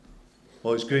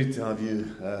Well, it's great to have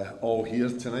you all here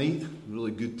tonight.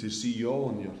 Really good to see you all,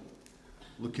 and you're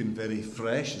looking very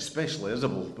fresh, especially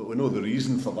Isabel, but we know the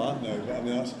reason for that now. But I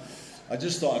mean, I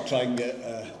just thought I'd try and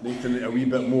get Nathan a wee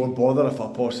bit more bother if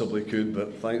I possibly could,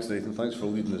 but thanks, Nathan. Thanks for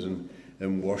leading us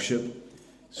in worship.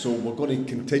 So we're going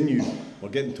to continue. We're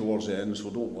getting towards the end, so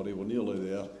don't worry, we're nearly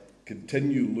there.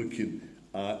 Continue looking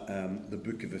at the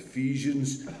book of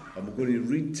Ephesians, and we're going to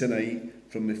read tonight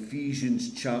from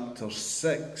Ephesians chapter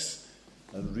 6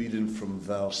 and reading from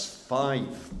verse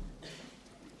 5.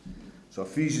 So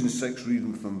Ephesians 6,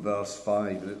 reading from verse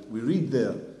 5. We read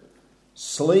there,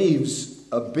 "Slaves,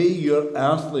 obey your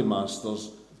earthly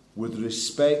masters with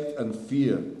respect and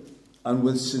fear, and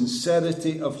with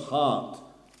sincerity of heart,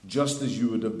 just as you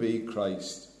would obey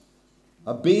Christ.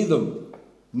 Obey them,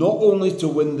 not only to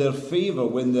win their favour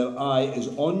when their eye is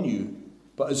on you,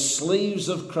 but as slaves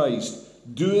of Christ,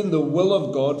 doing the will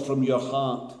of God from your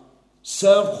heart.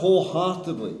 Serve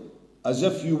wholeheartedly, as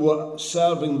if you were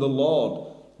serving the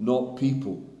Lord, not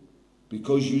people,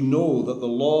 because you know that the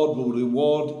Lord will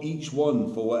reward each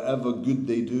one for whatever good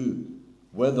they do,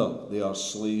 whether they are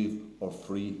slave or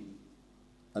free.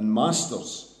 And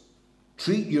masters,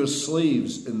 treat your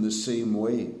slaves in the same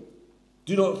way.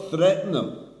 Do not threaten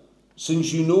them,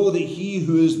 since you know that he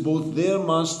who is both their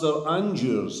master and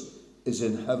yours is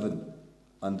in heaven,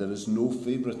 and there is no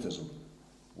favoritism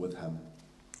with him."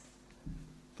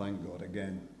 Thank God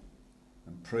again,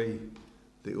 and pray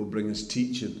that He will bring us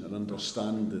teaching and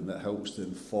understanding that helps to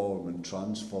inform and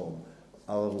transform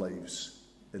our lives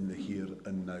in the here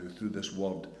and now through this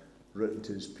word written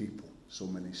to His people so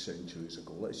many centuries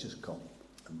ago. Let's just come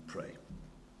and pray.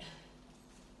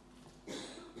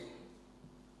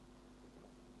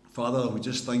 Father, we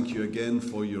just thank you again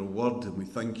for your word, and we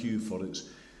thank you for its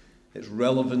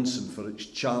relevance and for its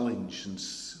challenge. And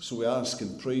so we ask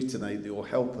and pray tonight that you'll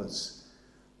help us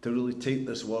to really take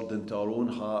this word into our own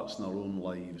hearts and our own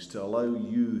lives, to allow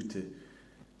you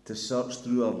to search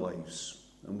through our lives,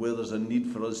 and where there's a need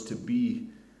for us to be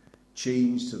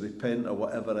changed, to repent or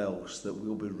whatever else, that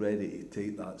we'll be ready to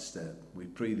take that step. We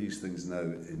pray these things now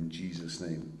in Jesus'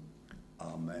 name.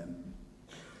 Amen.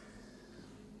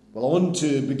 Well, I want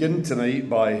to begin tonight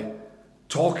by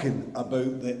talking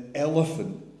about the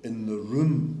elephant in the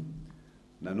room.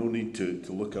 Now, no need to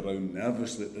look around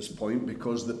nervously at this point,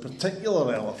 because the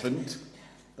particular elephant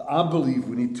that I believe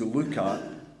we need to look at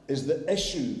is the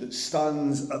issue that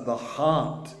stands at the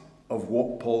heart of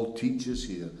what Paul teaches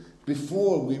here,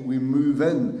 before we move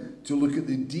in to look at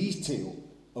the detail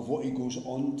of what he goes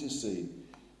on to say,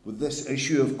 with this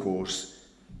issue, of course,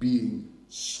 being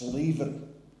slavery.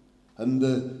 And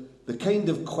the kind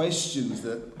of questions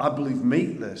that I believe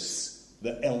make this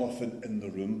the elephant in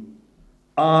the room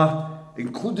are,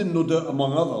 including no doubt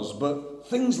among others, but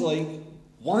things like,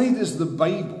 why does the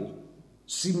Bible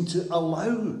seem to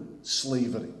allow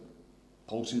slavery?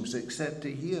 Paul seems to accept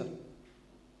it here.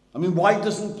 I mean, why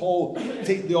doesn't Paul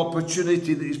take the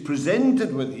opportunity that he's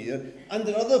presented with here and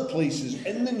in other places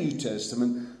in the New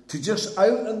Testament to just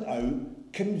out and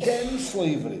out condemn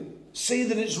slavery, say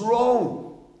that it's wrong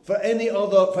for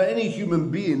any human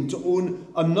being to own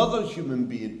another human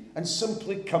being, and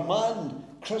simply command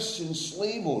Christian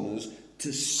slave owners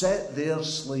to set their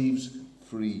slaves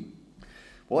free?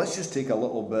 Well, let's just take a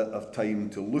little bit of time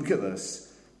to look at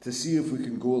this, to see if we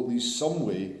can go at least some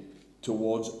way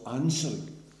towards answering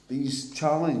these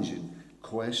challenging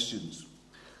questions.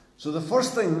 So the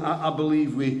first thing I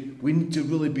believe we need to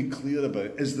really be clear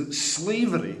about is that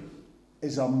slavery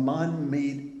is a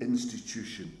man-made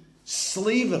institution.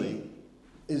 Slavery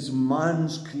is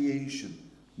man's creation,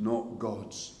 not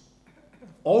God's.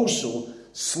 Also,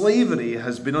 slavery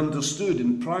has been understood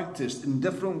and practiced in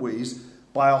different ways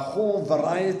by a whole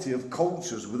variety of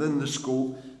cultures within the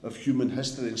scope of human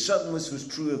history. And certainly this was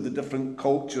true of the different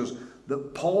cultures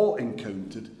that Paul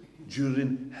encountered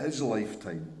during his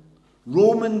lifetime.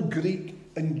 Roman, Greek,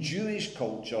 and Jewish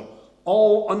culture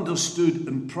all understood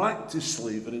and practiced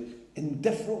slavery in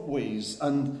different ways,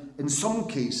 and in some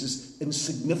cases in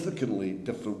significantly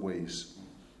different ways.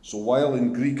 So while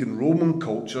in Greek and Roman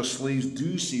culture slaves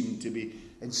do seem to be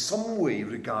in some way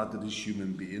regarded as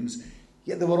human beings,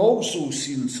 yet they were also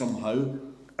seen somehow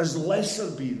as lesser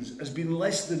beings, as being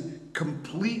less than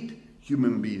complete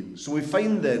human beings. So we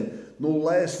find then no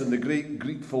less than the great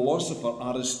Greek philosopher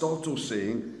Aristotle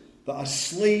saying that a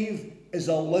slave is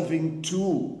a living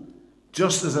tool,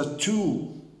 just as a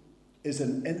tool is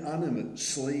an inanimate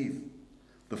slave.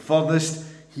 The furthest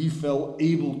he felt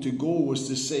able to go was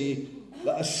to say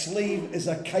that a slave is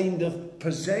a kind of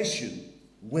possession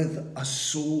with a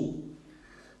soul.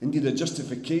 Indeed, a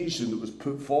justification that was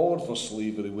put forward for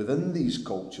slavery within these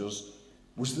cultures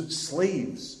was that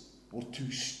slaves were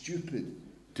too stupid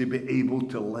to be able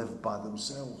to live by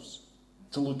themselves,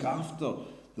 to look after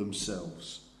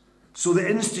themselves. So the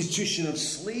institution of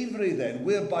slavery then,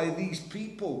 whereby these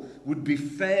people would be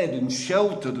fed and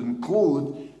sheltered and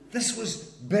clothed, this was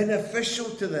beneficial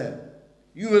to them.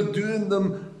 You were doing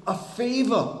them a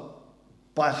favour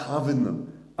by having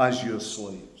them as your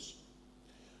slaves.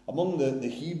 Among the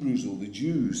Hebrews, or the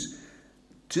Jews,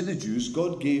 to the Jews,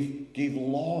 God gave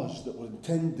laws that were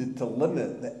intended to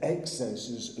limit the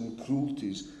excesses and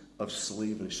cruelties of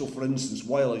slavery. So, for instance,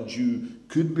 while a Jew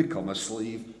could become a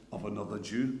slave of another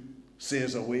Jew, say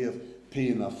as a way of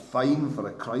paying a fine for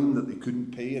a crime that they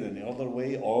couldn't pay in any other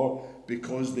way, or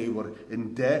because they were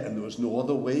in debt and there was no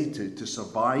other way to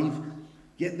survive,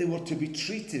 yet they were to be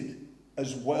treated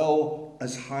as well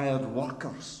as hired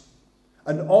workers.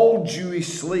 And all Jewish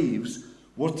slaves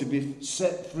were to be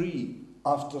set free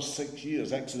after 6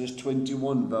 years, Exodus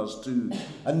 21 verse 2.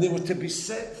 And they were to be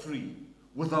set free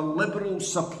with a liberal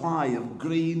supply of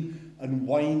grain and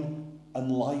wine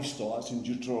and livestock. That's in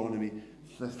Deuteronomy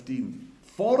 15.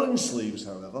 Foreign slaves,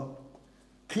 however,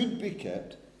 could be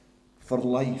kept for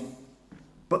life.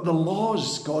 But the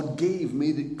laws God gave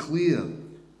made it clear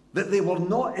that they were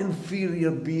not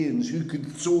inferior beings who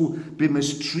could so be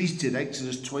mistreated,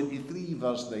 Exodus 23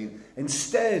 verse 9.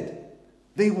 Instead,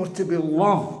 they were to be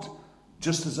loved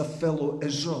just as a fellow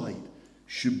Israelite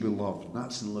should be loved. And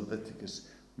that's in Leviticus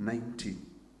 19.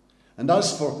 And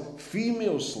as for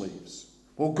female slaves,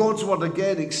 well, God's word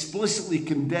again explicitly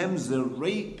condemns their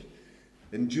rape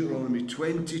in Deuteronomy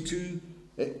 22.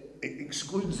 It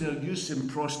excludes their use in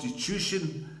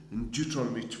prostitution in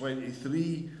Deuteronomy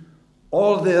 23,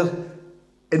 or their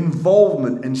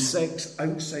involvement in sex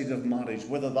outside of marriage,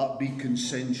 whether that be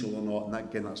consensual or not. And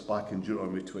again, that's back in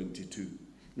Deuteronomy 22. And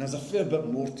there's a fair bit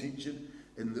more teaching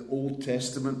in the Old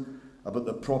Testament about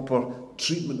the proper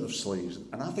treatment of slaves.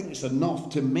 And I think it's enough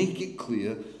to make it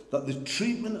clear that the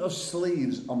treatment of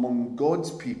slaves among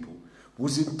God's people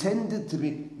was intended to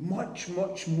be much,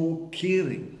 much more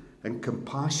caring and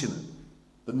compassionate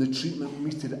than the treatment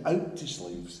meted out to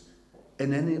slaves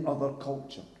in any other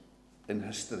culture in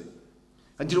history.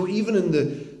 And even in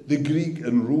the Greek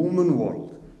and Roman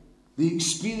world, the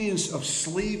experience of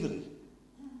slavery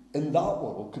in that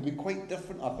world could be quite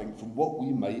different, I think, from what we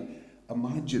might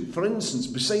imagine. For instance,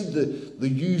 beside the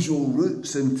usual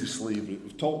routes into slavery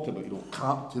we've talked about,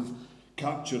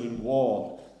 capture in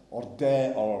war, or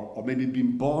debt, or maybe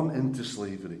being born into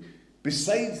slavery.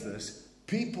 Besides this,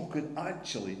 people could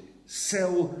actually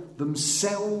sell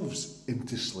themselves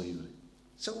into slavery.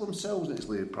 Sell themselves into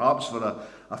slavery, perhaps for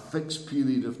a fixed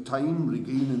period of time,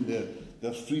 regaining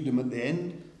their freedom at the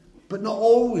end. But not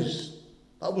always.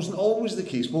 That wasn't always the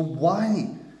case. Well, why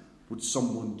would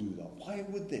someone do that? Why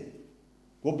would they?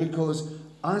 Well, because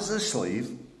as a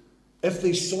slave, if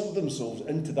they sold themselves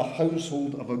into the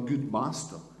household of a good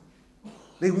master,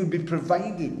 they would be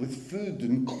provided with food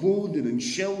and clothing and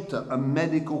shelter and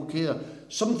medical care,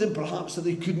 something perhaps that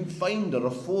they couldn't find or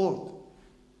afford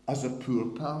as a poor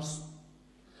person.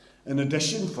 In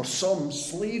addition, for some,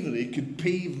 slavery could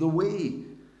pave the way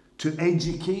to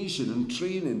education and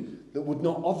training that would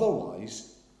not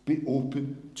otherwise be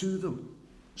open to them.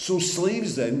 So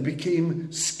slaves then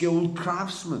became skilled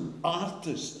craftsmen,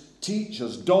 artists,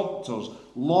 teachers, doctors,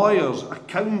 lawyers,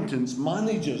 accountants,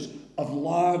 managers of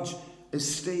large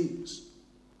estates.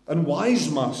 And wise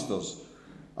masters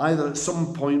either at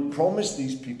some point promised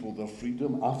these people their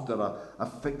freedom after a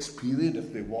fixed period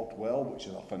if they worked well, which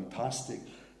is a fantastic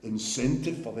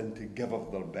incentive for them to give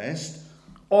of their best,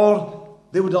 or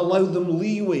they would allow them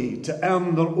leeway to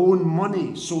earn their own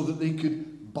money so that they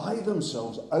could buy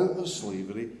themselves out of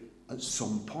slavery at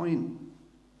some point.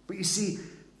 But you see,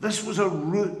 this was a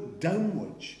route down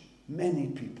which many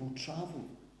people travelled.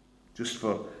 Just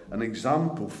for an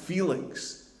example,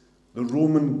 Felix, the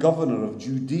Roman governor of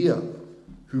Judea,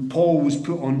 who Paul was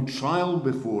put on trial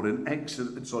before in Acts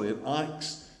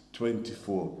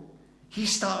 24, he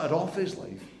started off his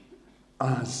life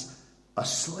as a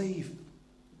slave.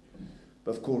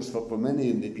 But of course, for many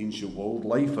in the ancient world,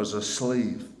 life as a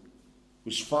slave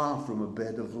was far from a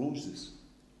bed of roses.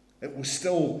 It was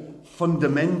still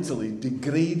fundamentally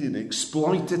degrading,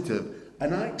 exploitative,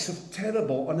 and acts of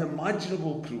terrible,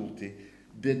 unimaginable cruelty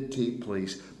did take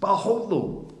place. But I hope,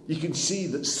 though, you can see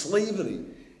that slavery,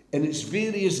 in its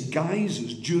various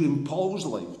guises during Paul's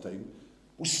lifetime,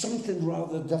 was something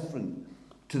rather different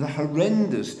to the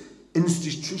horrendous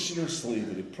institutional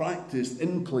slavery practiced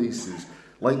in places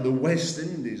like the West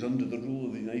Indies under the rule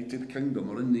of the United Kingdom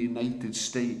or in the United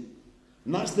States.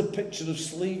 And that's the picture of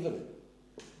slavery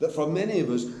that for many of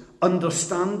us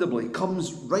understandably,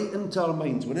 comes right into our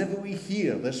minds whenever we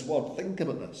hear this word. Think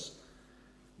about this.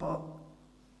 But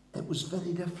it was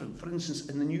very different. For instance,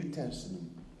 in the New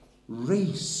Testament,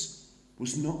 race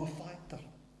was not a factor.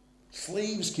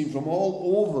 Slaves came from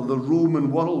all over the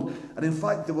Roman world, and in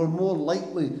fact they were more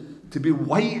likely to be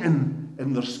white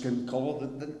in their skin colour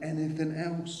than anything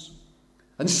else.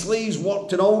 And slaves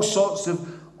worked in all sorts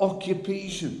of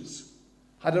occupations,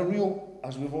 had a real,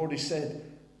 as we've already said,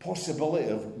 possibility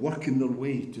of working their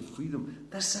way to freedom.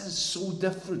 This is so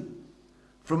different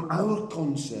from our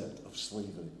concept of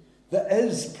slavery that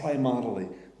is primarily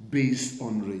based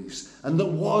on race, and that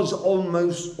was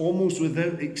almost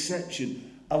without exception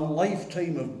a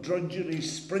lifetime of drudgery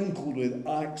sprinkled with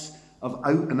acts of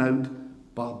out-and-out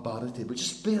barbarity. But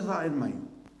just bear that in mind.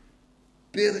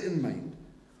 Bear it in mind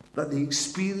that the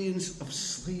experience of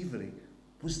slavery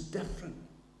was different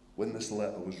when this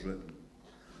letter was written.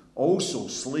 Also,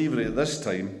 slavery at this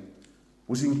time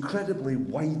was incredibly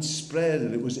widespread,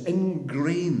 and it was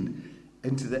ingrained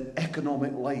into the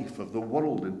economic life of the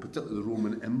world, in particular the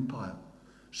Roman Empire.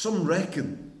 Some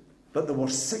reckon that there were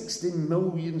 60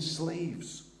 million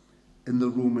slaves in the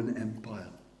Roman Empire,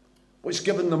 which,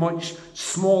 given the much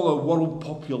smaller world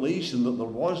population that there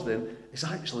was then, is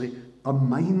actually a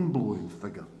mind-blowing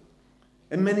figure.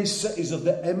 In many cities of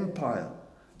the empire,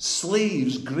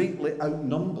 slaves greatly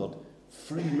outnumbered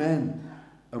free men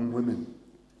and women.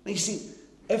 Now you see,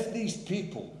 if these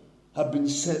people had been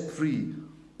set free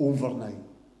overnight,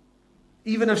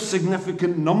 even if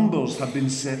significant numbers had been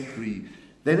set free,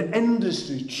 then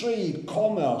industry, trade,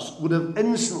 commerce would have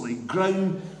instantly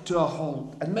ground to a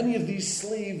halt. And many of these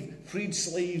freed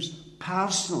slaves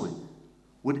personally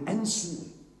would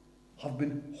instantly have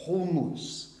been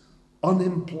homeless,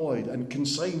 unemployed, and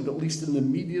consigned, at least in the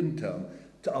medium term,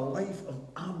 to a life of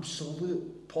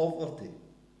absolute poverty.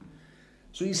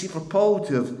 So you see, for Paul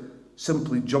to have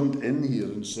simply jumped in here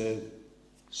and said,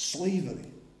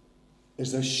 slavery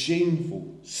is a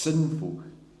shameful, sinful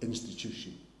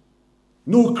institution.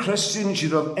 No Christian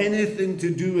should have anything to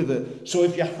do with it. So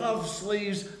if you have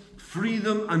slaves, free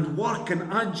them and work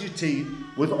and agitate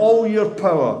with all your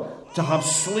power to have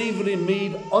slavery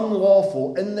made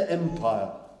unlawful in the empire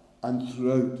and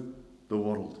throughout the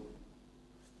world.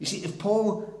 You see, if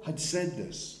Paul had said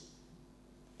this,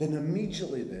 then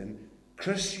immediately then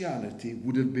Christianity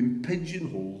would have been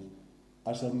pigeonholed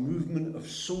as a movement of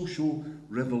social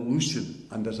revolution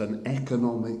and as an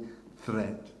economic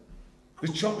threat. The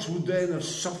church would then have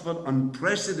suffered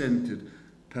unprecedented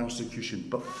persecution,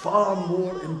 but far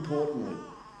more importantly,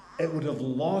 it would have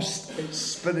lost its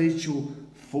spiritual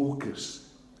focus.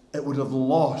 It would have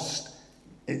lost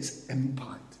its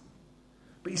impact.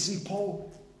 But you see,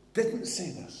 Paul didn't say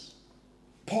this.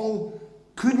 Paul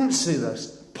couldn't say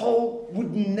this. Paul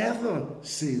would never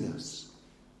say this.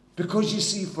 Because you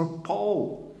see, for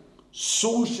Paul,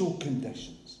 social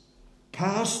conditions,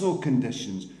 personal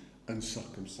conditions and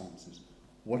circumstances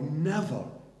were never,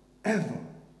 ever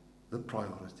the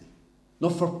priority. Now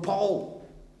for Paul,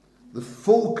 the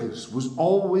focus was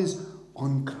always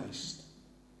on Christ.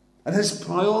 And his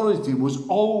priority was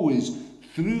always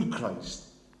through Christ,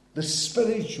 the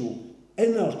spiritual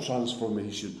inner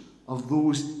transformation of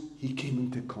those he came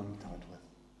into contact with.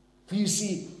 For you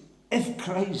see, if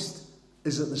Christ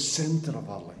is at the centre of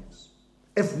our lives,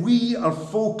 if we are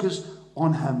focused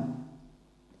on him,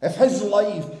 if his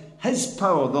life, his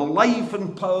power, the life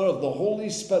and power of the Holy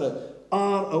Spirit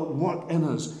are at work in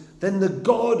us, then the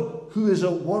God who is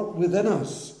at work within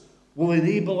us will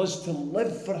enable us to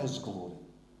live for his glory,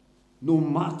 no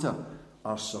matter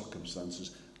our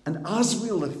circumstances. And as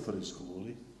we live for his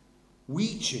glory,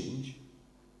 we change.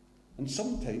 And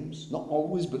sometimes, not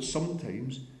always, but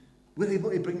sometimes, we're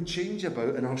able to bring change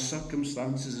about in our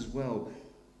circumstances as well.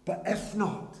 But if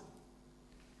not,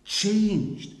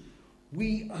 changed,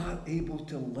 we are able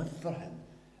to live for him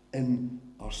in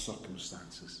our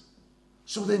circumstances.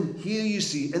 So then, here you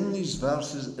see, in these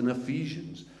verses in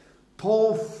Ephesians,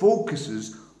 Paul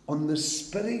focuses on the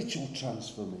spiritual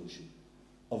transformation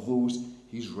of those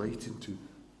he's writing to.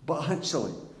 But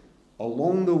actually,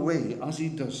 along the way, as he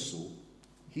does so,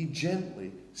 he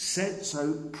gently sets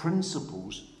out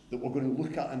principles that we're going to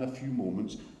look at in a few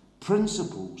moments,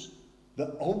 principles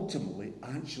that ultimately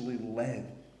actually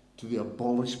led to the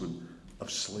abolishment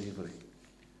of slavery.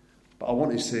 But I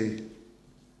want to say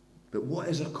that what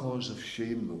is a cause of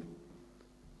shame,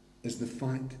 though, is the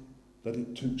fact that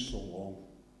it took so long.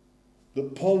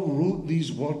 That Paul wrote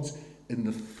these words in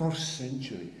the 1st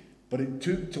century, but it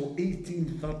took till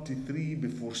 1833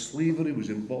 before slavery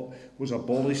was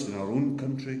abolished in our own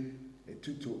country. It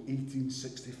took till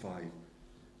 1865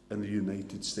 in the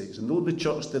United States. And though the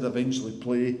church did eventually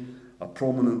play a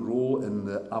prominent role in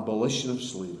the abolition of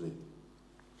slavery,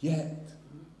 yet,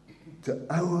 to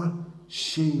our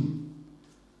shame,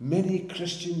 many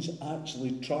Christians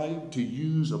actually tried to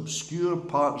use obscure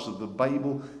parts of the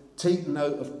Bible taken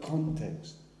out of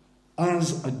context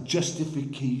as a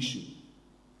justification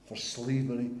for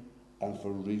slavery and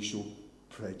for racial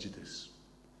prejudice.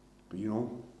 But you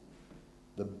know,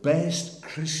 the best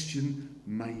Christian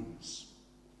minds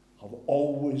have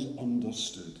always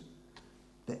understood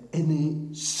the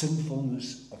innate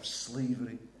sinfulness of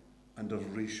slavery and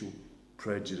of racial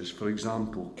prejudice. For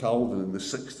example, Calvin in the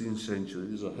 16th century,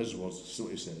 these are his words, this is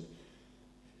what he said.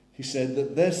 He said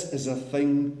that this is a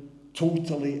thing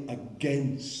totally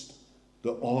against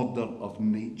the order of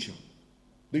nature.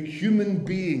 That human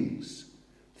beings,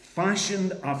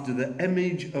 fashioned after the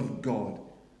image of God,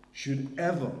 should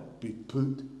ever be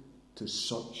put to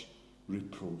such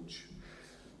reproach.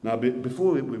 Now,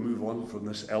 before we move on from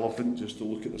this elephant, just to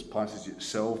look at this passage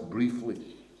itself briefly,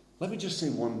 let me just say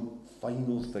one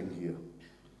final thing here.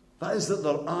 That is that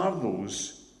there are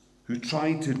those who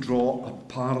try to draw a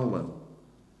parallel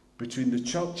between the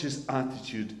church's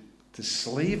attitude to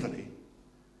slavery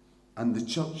and the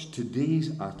church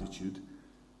today's attitude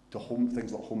to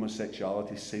things like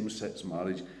homosexuality, same-sex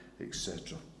marriage,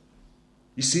 etc.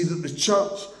 You see that the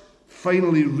church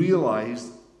finally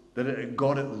realised that it had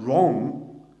got it wrong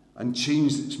and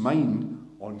changed its mind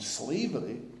on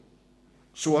slavery.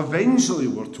 So eventually,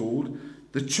 we're told,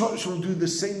 the church will do the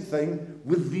same thing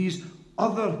with these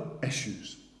other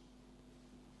issues.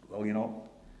 Well, you know,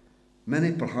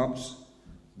 many perhaps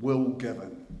will give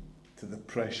in to the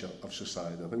pressure of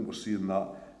society. I think we're seeing that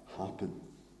happen.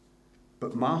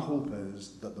 But my hope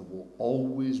is that there will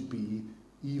always be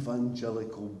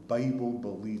evangelical,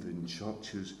 Bible-believing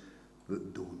churches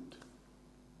that don't.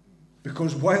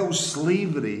 Because while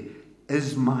slavery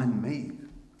is man-made,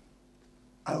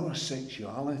 our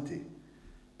sexuality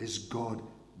is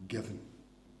God-given.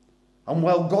 And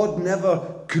while God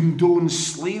never condones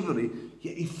slavery,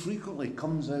 yet he frequently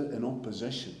comes out in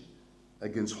opposition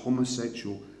against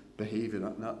homosexual behaviour.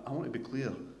 Now, I want to be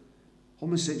clear.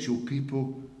 Homosexual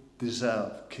people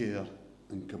deserve care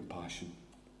and compassion.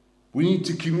 We need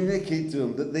to communicate to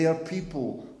them that they are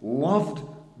people loved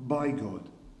by God.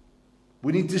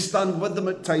 We need to stand with them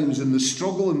at times in the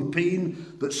struggle and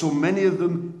pain that so many of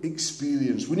them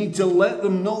experience. We need to let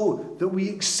them know that we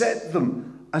accept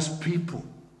them as people.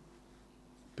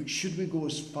 But should we go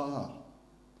as far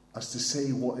as to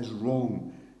say what is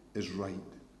wrong is right?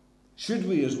 Should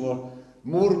we, as we're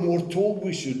more and more told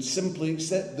we should, simply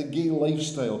accept the gay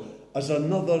lifestyle as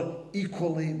another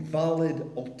equally valid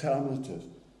alternative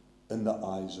in the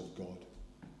eyes of God?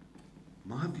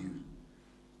 My view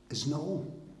is no.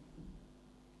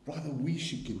 Rather, we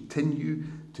should continue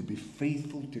to be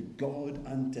faithful to God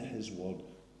and to his word,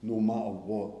 no matter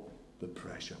what the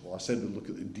pressure. Well, I said we'd look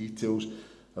at the details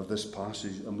of this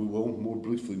passage, and we will, more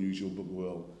briefly than usual, but we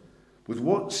will. With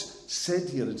what's said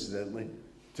here, incidentally,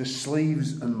 to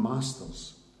slaves and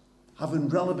masters, having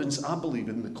relevance, I believe,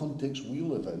 in the context we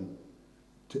live in,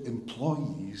 to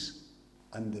employees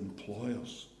and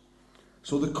employers.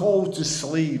 So the call to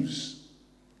slaves,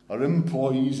 or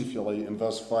employees, if you like, in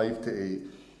verse 5 to 8,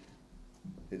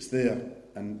 it's there.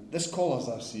 And this call, as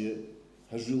I see it,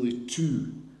 has really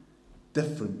two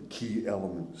different key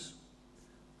elements.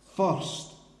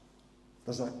 First,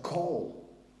 there's a call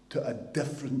to a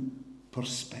different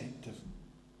perspective.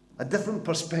 A different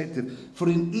perspective. For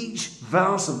in each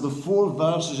verse of the 4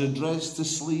 verses addressed to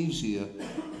slaves here,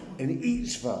 in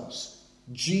each verse,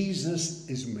 Jesus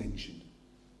is mentioned.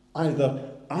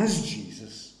 Either as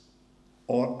Jesus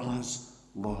or as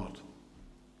Lord.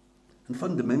 And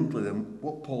fundamentally then,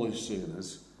 what Paul is saying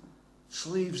is,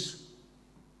 slaves,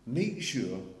 make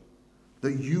sure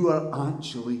that you are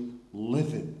actually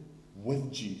living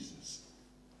with Jesus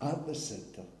at the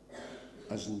centre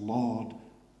as Lord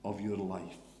of your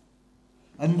life.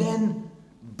 And then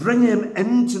bring him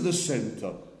into the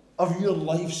centre of your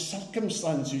life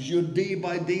circumstances, your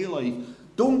day-by-day life.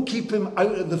 Don't keep him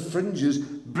out of the fringes.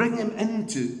 Bring him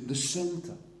into the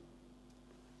centre.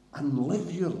 And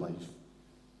live your life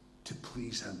to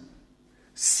please him.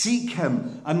 Seek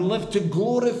him and live to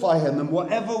glorify him in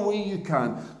whatever way you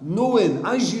can, knowing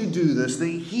as you do this that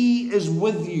he is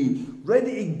with you,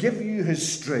 ready to give you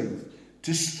his strength,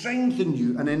 to strengthen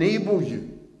you and enable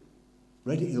you,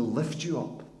 ready to lift you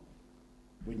up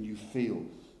when you fail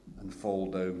and fall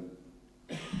down.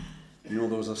 You know,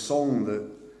 there was a song that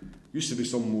used to be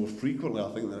sung more frequently,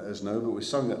 I think, than it is now, but we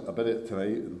sung it a bit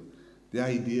tonight, and the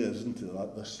idea, isn't it,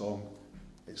 that this song,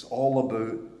 it's all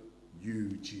about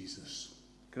you, Jesus.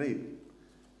 Great.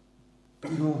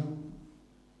 But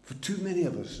for too many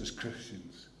of us as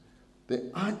Christians,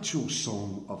 the actual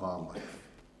song of our life,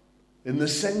 in the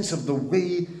sense of the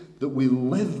way that we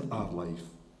live our life,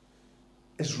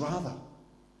 is rather,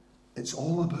 it's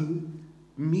all about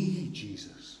me,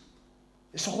 Jesus.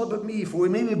 It's all about me. If we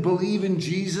maybe believe in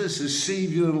Jesus as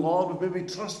Saviour and Lord, we've maybe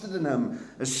trusted in Him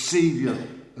as Saviour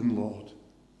and Lord.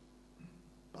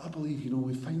 But I believe,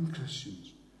 we find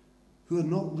Christians who are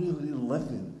not really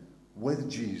living with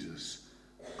Jesus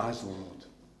as Lord.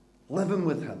 Living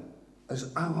with Him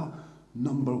as our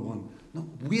number one. No,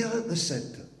 we're at the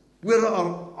centre. We're at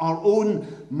our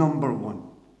own number one.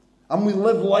 And we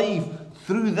live life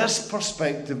through this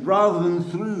perspective rather than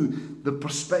through the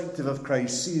perspective of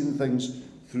Christ, seeing things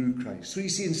through Christ. So you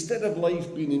see, instead of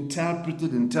life being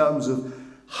interpreted in terms of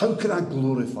how can I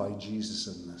glorify Jesus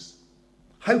in this?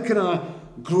 How can I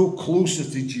grow closer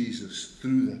to Jesus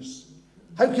through this?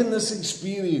 How can this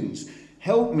experience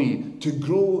help me to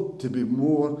grow to be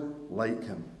more like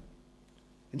Him?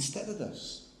 Instead of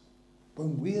this,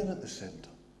 when we're at the centre,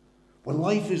 when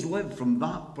life is lived from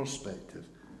that perspective,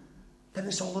 then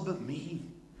it's all about me.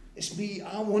 It's me.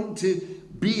 I want to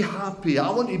be happy. I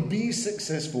want to be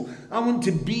successful. I want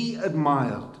to be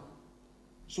admired.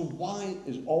 So why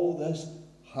is all this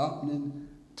happening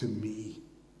to me?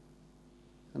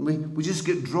 And we just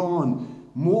get drawn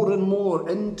more and more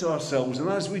into ourselves. And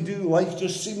as we do, life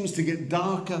just seems to get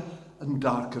darker and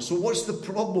darker. So what's the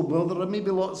problem? Well, there are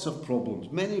maybe lots of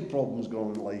problems, many problems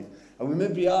going on in life. And we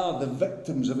maybe are the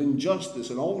victims of injustice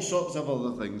and all sorts of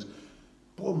other things.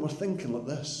 But when we're thinking like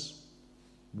this,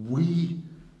 we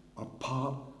are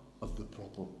part of the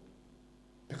problem.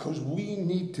 Because we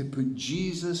need to put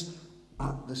Jesus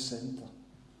at the centre.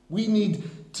 We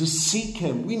need to seek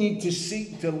Him. We need to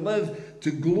seek to live,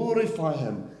 to glorify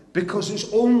Him. Because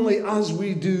it's only as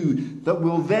we do that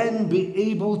we'll then be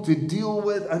able to deal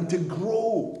with and to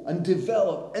grow and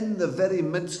develop in the very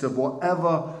midst of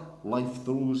whatever life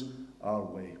throws our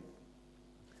way.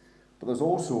 But there's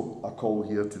also a call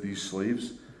here to these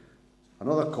slaves.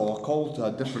 Another call, a call to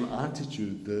a different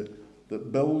attitude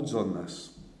that builds on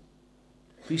this.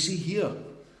 You see here,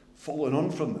 following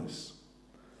on from this,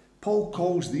 Paul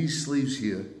calls these slaves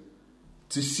here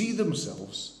to see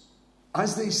themselves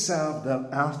as they serve their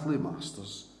earthly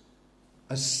masters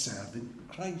as serving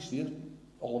Christ. Here,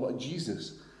 all about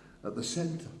Jesus at the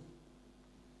centre.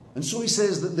 And so he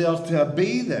says that they are to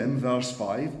obey them, verse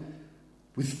 5,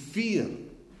 with fear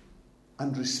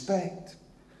and respect,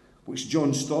 which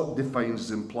John Stott defines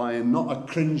as implying not a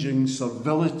cringing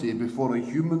servility before a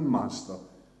human master,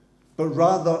 but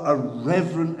rather a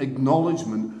reverent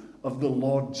acknowledgement of the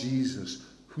Lord Jesus,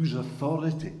 whose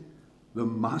authority the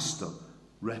master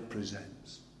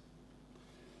represents.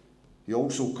 He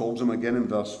also calls them again in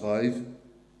verse 5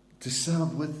 to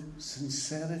serve with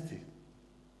sincerity.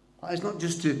 It's not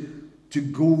just to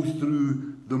go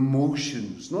through the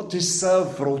motions, not to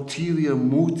serve for ulterior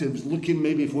motives, looking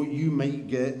maybe for what you might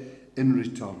get in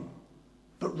return,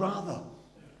 but rather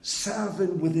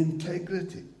serving with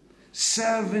integrity,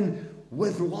 serving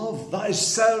with love. That is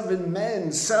serving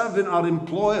men, serving our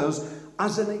employers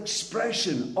as an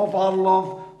expression of our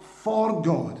love for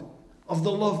God, of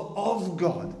the love of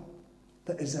God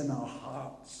that is in our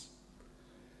hearts.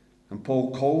 And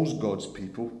Paul calls God's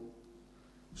people,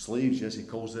 slaves, yes, he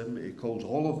calls them, but he calls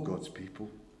all of God's people.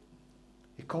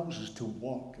 He calls us to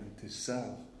work and to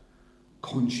serve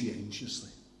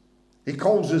conscientiously. He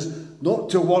calls us not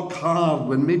to work hard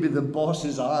when maybe the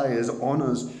boss's eye is on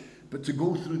us, but to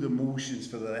go through the motions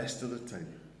for the rest of the time.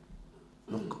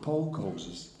 Look, Paul calls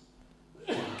us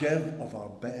to give of our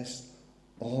best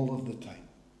all of the time.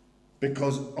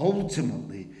 Because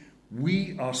ultimately,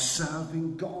 we are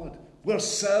serving God. We're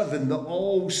serving the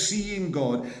all-seeing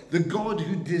God, the God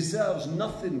who deserves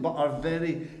nothing but our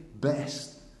very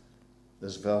best.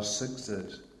 As verse 6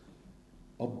 says,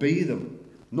 obey them,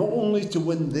 not only to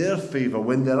win their favour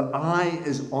when their eye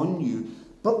is on you,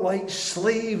 but like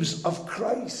slaves of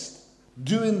Christ,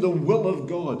 doing the will of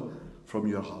God from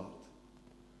your heart.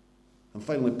 And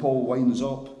finally, Paul winds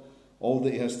up all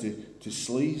that he has to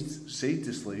slaves, say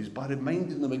to slaves by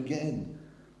reminding them again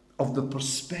of the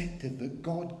perspective that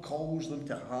God calls them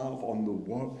to have on the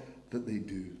work that they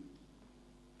do.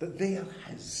 That they are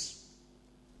His,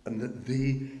 and that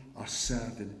they are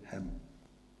serving Him.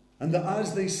 And that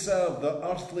as they serve their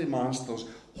earthly masters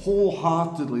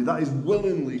wholeheartedly, that is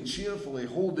willingly, cheerfully,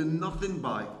 holding nothing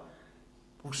back,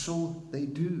 well, so they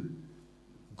do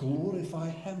glorify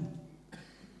Him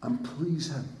and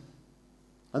please Him.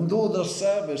 And though their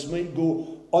service might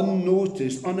go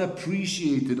unnoticed,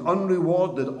 unappreciated,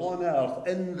 unrewarded on earth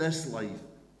in this life,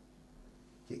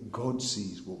 yet God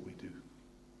sees what we do.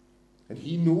 And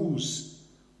he knows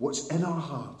what's in our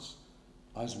hearts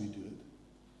as we do it.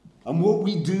 And what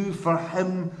we do for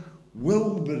him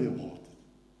will be rewarded.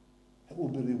 It will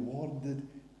be rewarded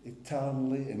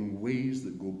eternally in ways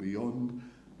that go beyond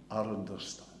our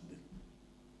understanding.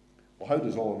 Well, how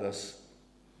does all of this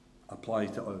apply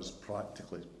to us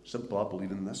practically? Simple, I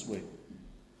believe, in this way.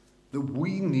 That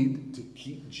we need to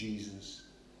keep Jesus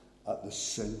at the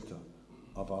centre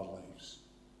of our lives.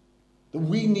 That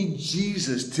we need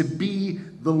Jesus to be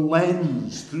the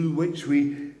lens through which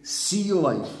we see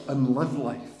life and live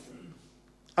life.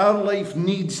 Our life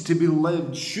needs to be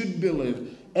lived, should be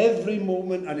lived, every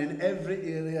moment and in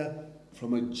every area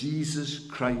from a Jesus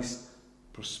Christ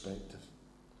perspective.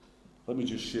 Let me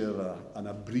just share an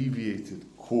abbreviated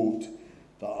quote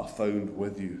that I found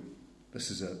with you.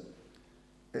 This is it.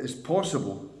 It is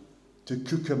possible to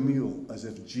cook a meal as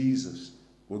if Jesus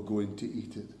were going to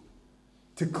eat it.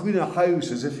 To clean a house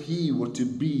as if he were to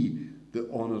be the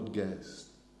honoured guest.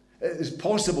 It is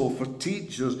possible for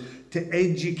teachers to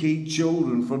educate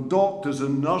children, for doctors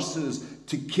and nurses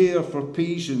to care for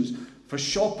patients, for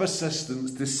shop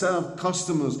assistants to serve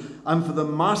customers, and for the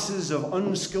masses of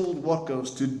unskilled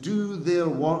workers to do their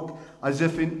work as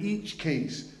if in each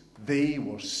case they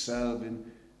were serving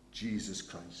Jesus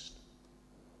Christ.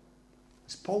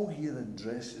 As Paul here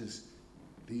addresses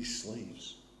these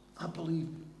slaves, I believe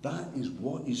that is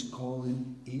what he's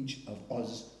calling each of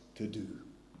us to do.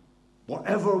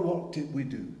 Whatever work that we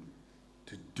do,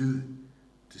 to do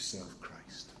it to serve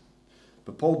Christ.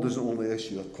 But Paul doesn't only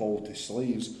issue a call to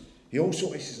slaves, he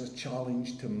also issues a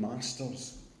challenge to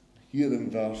masters, here in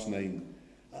verse 9.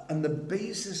 And the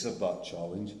basis of that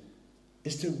challenge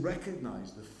is to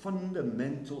recognise the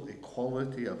fundamental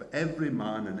equality of every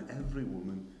man and every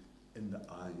woman in the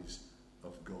eyes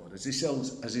of God. As he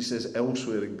says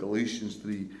elsewhere in Galatians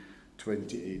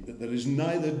 3:28, that there is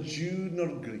neither Jew nor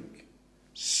Greek,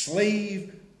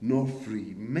 slave nor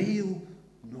free, male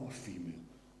nor female,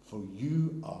 for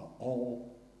you are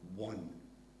all one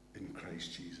in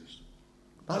Christ Jesus.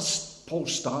 That's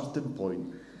Paul's starting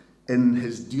point in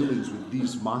his dealings with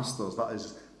these masters, that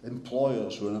is,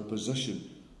 employers who are in a position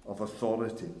of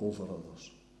authority over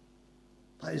others.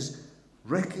 That is,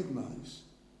 recognise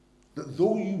that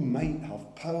though you might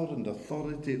have power and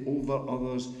authority over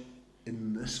others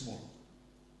in this world,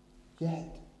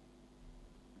 yet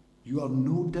you are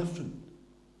no different.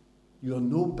 You are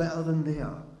no better than they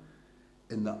are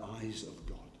in the eyes of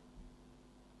God.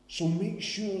 So make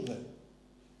sure that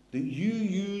you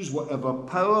use whatever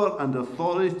power and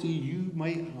authority you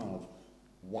might have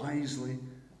wisely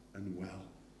and well.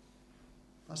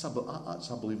 That's, I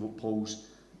believe, what Paul's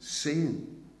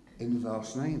saying in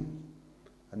verse 9.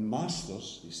 And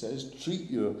masters, he says, treat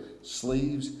your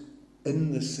slaves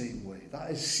in the same way.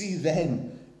 That is, see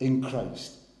them in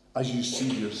Christ as you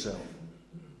see yourself.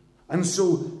 And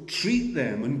so treat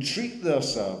them and treat their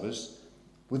service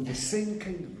with the same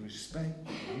kind of respect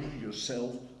that you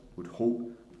yourself would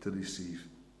hope to receive.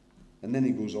 And then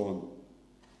he goes on,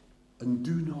 and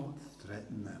do not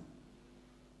threaten them.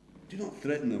 Do not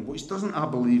threaten them, which doesn't, I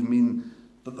believe, mean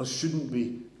that there shouldn't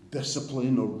be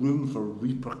discipline or room for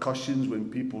repercussions when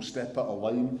people step out of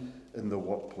line in the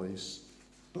workplace.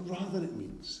 But rather it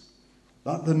means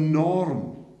that the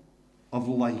norm of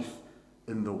life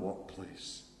in the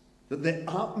workplace, that the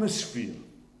atmosphere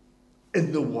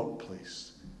in the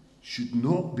workplace should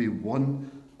not be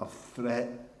one of threat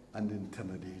and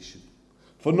intimidation.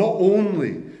 For not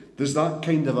only does that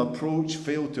kind of approach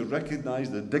fail to recognise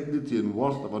the dignity and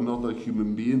worth of another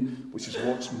human being, which is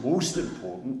what's most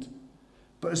important,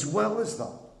 but as well as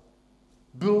that,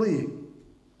 bullying,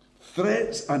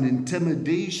 threats and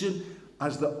intimidation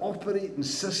as the operating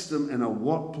system in a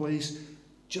workplace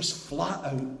just flat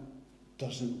out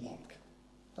doesn't work.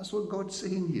 That's what God's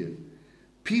saying here.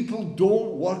 People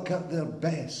don't work at their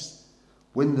best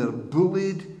when they're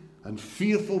bullied and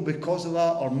fearful because of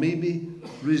that, or maybe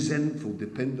resentful,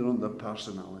 depending on their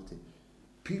personality.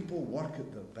 People work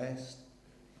at their best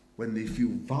when they feel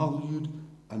valued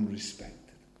and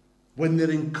respected, when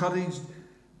they're encouraged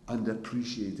and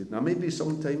appreciated. Now, maybe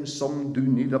sometimes some do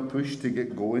need a push to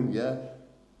get going, yeah,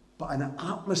 but in an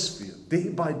atmosphere, day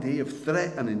by day, of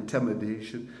threat and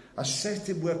intimidation, a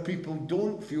setting where people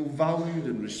don't feel valued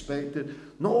and respected,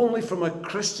 not only from a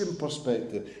Christian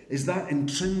perspective, is that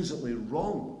intrinsically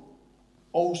wrong.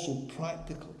 Also,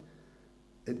 practically,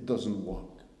 it doesn't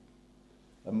work.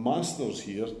 And masters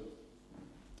here,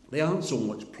 they aren't so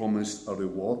much promised a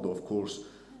reward, though, of course,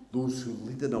 those who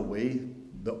lead in a way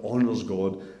that honours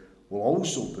God will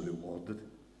also be rewarded.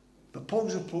 But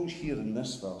Paul's approach here in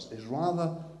this verse is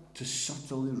rather to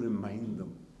subtly remind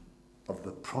them of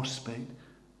the prospect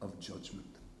of judgment.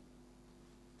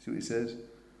 See what he says?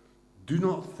 Do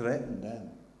not threaten them,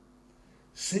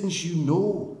 since you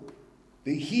know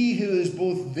that he who is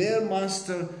both their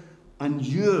master and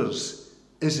yours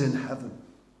is in heaven,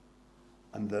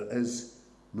 and there is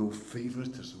no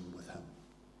favoritism with him.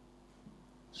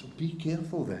 So be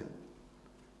careful then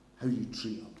how you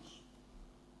treat others.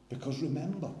 Because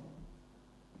remember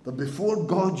that before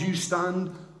God you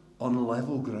stand on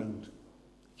level ground.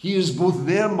 He is both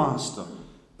their master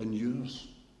and yours.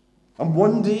 And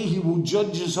one day he will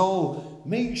judge us all.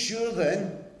 Make sure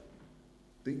then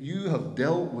that you have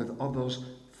dealt with others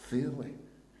fairly,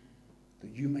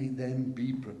 that you may then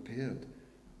be prepared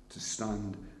to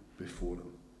stand before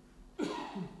him.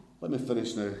 Let me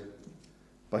finish now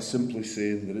by simply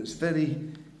saying that it's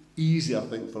very easy, I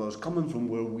think, for us, coming from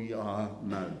where we are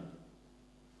now,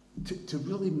 to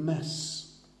really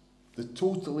miss the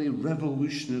totally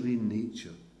revolutionary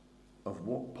nature of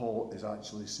what Paul is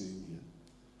actually saying here.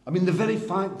 I mean, the very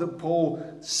fact that Paul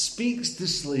speaks to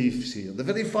slaves here, the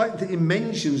very fact that he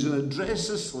mentions and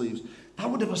addresses slaves, that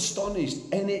would have astonished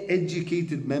any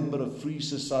educated member of free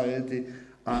society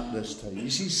at this time. You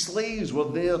see, slaves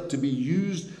were there to be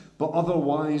used but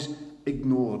otherwise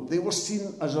ignored. They were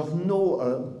seen as of no,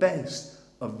 or at best,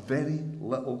 of very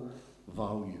little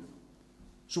value.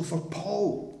 So for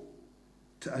Paul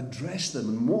to address them,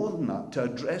 and more than that, to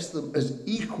address them as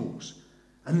equals,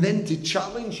 and then to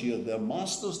challenge here their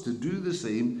masters to do the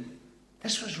same,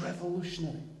 this was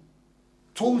revolutionary.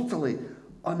 Totally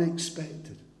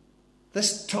unexpected.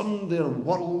 This turned their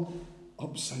world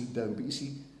upside down. But you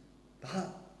see, that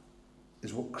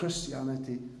is what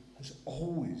Christianity has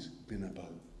always been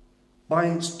about. By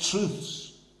its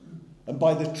truths and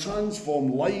by the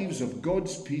transformed lives of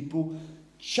God's people,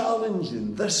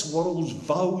 challenging this world's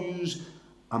values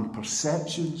and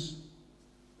perceptions,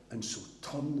 and so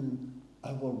turning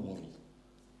our world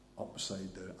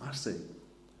upside down. I say,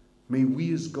 may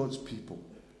we as God's people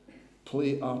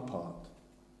play our part.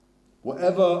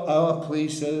 Whatever our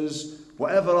place is,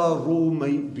 whatever our role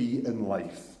might be in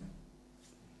life,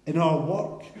 in our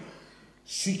work,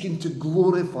 seeking to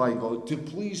glorify God, to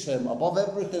please him above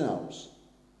everything else,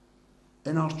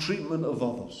 in our treatment of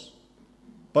others,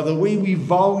 by the way we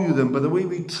value them, by the way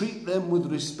we treat them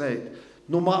with respect,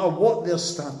 no matter what their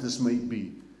status might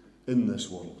be in this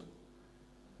world.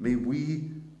 May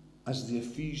we, as the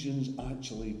Ephesians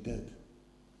actually did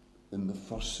in the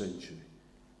first century,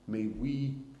 may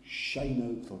we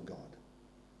shine out for God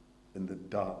in the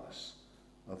darkness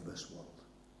of this world.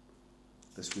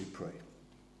 This we pray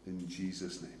in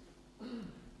Jesus' name.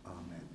 Amen.